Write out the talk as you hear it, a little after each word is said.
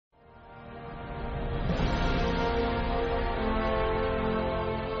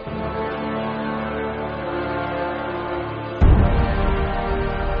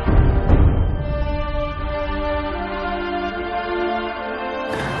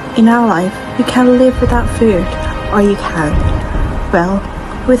In our life, you can live without food, or you can. Well,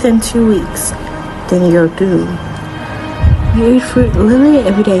 within 2 weeks, then you're doomed. You eat fruit literally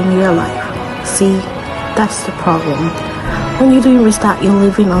every day in your life. See, that's the problem. When you're doing that, you're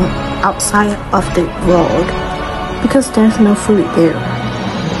living on outside of the world because there's no food there.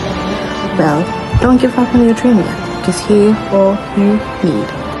 Well, don't give up on your dream yet, because here's all you need.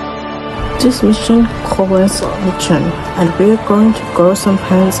 This mission called LANCELOT mission, and we're going to grow some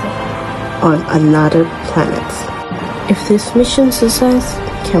plants on another planet. If this mission success,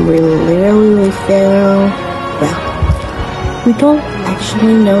 can we really fail? Well, we don't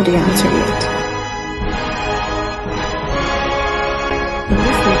actually know the answer yet. In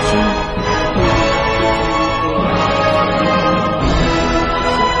this mission,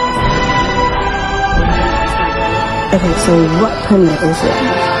 okay, so what planet is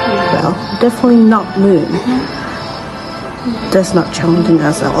it? Well, definitely not Moon. That's not challenging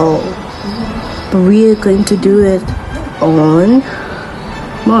us at all. But we are going to do it on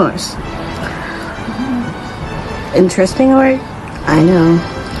Mars. Interesting, right? I know.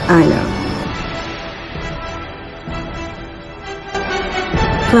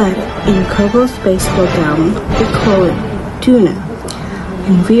 But in Kerbal Space Program, we call it Duna,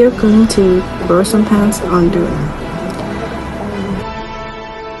 and we are going to grow some plants on Duna.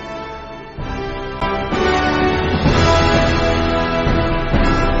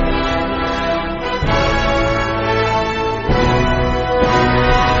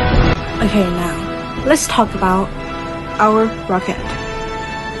 Okay, now let's talk about our rocket.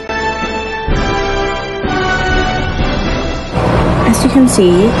 As you can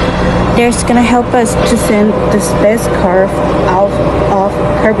see, there's gonna help us to send the spacecraft out of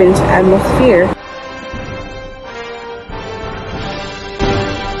Kerbin's atmosphere.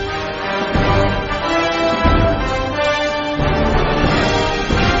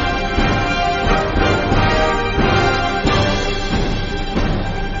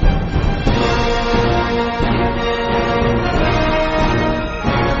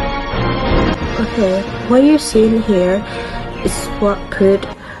 Okay, what you're seeing here is what put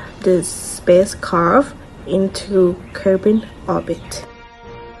the spacecraft into Kerbin orbit.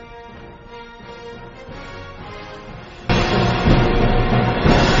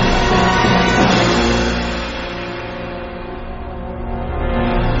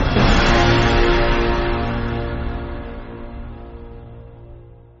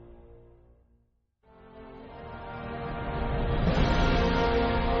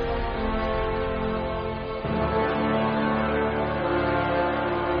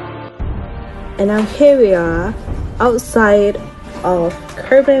 And now here we are outside of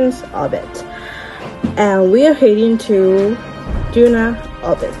Kerbin's orbit, and we are heading to Duna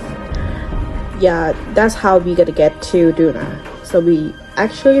orbit. Yeah, that's how we gotta get to Duna. So we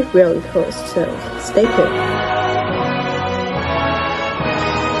actually really close, so stay put.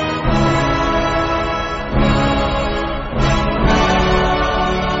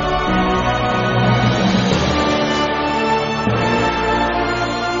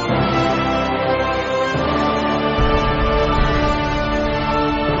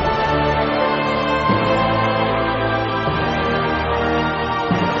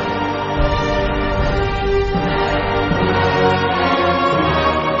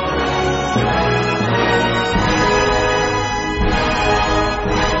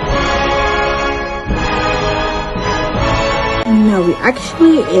 Now we're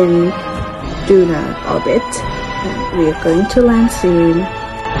actually in Duna orbit, and we are going to land soon.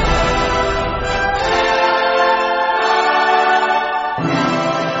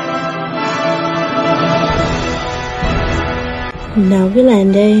 Now we're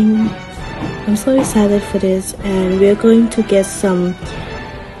landing. I'm so excited for this, and we're going to get some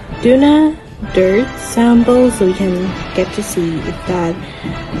Duna dirt samples so we can get to see if that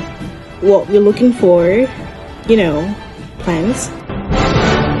what we're looking for, you know, plants.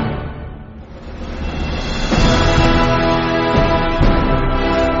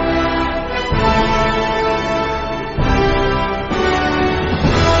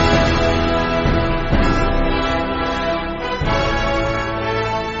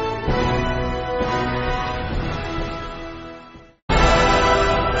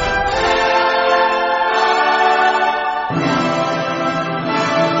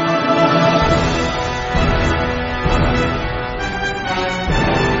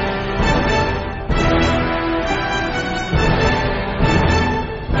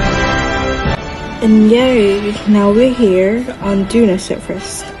 And yeah, now we're here on Duna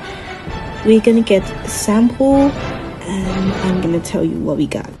surface. We're gonna get a sample, and I'm gonna tell you what we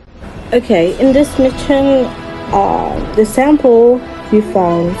got. Okay, in this mission, the sample we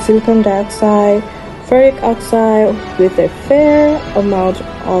found silicon dioxide, ferric oxide with a fair amount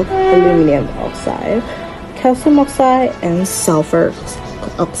of aluminum oxide, calcium oxide, and sulfur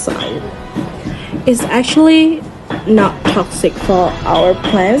oxide. It's actually not toxic for our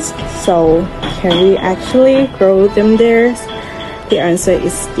plants, so can we actually grow them there? The answer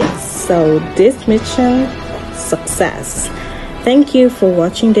is yes. So this mission success. Thank you for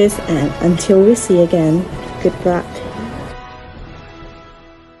watching this, and until we see again, good luck.